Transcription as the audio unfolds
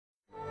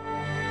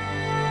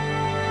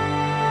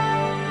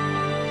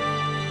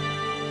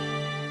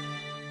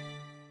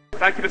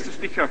Thank you, Mr.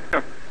 Speaker.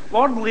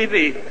 Lord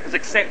Levy has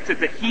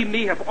accepted that he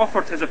may have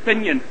offered his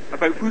opinion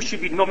about who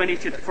should be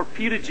nominated for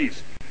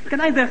peerages.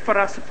 Can I therefore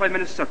ask the Prime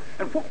Minister,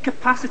 in what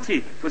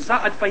capacity was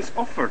that advice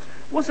offered?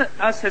 Was it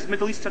as his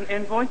Middle Eastern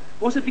envoy?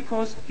 Was it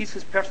because he's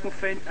his personal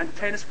friend and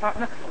tennis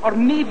partner? Or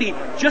maybe,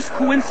 just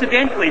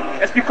coincidentally,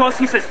 it's because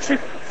he's his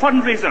chief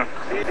fundraiser?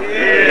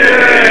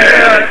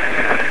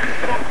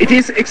 It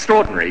is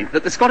extraordinary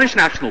that the Scottish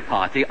National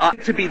Party are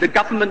to be the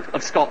government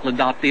of Scotland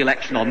after the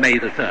election on May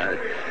the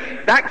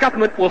 3rd. That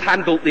government will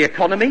handle the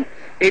economy,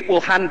 it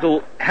will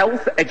handle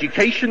health,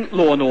 education,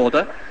 law and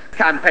order,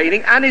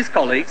 campaigning, and his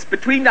colleagues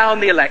between now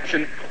and the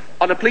election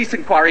on a police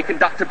inquiry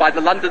conducted by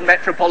the London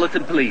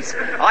Metropolitan Police.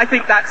 I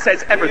think that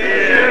says everything.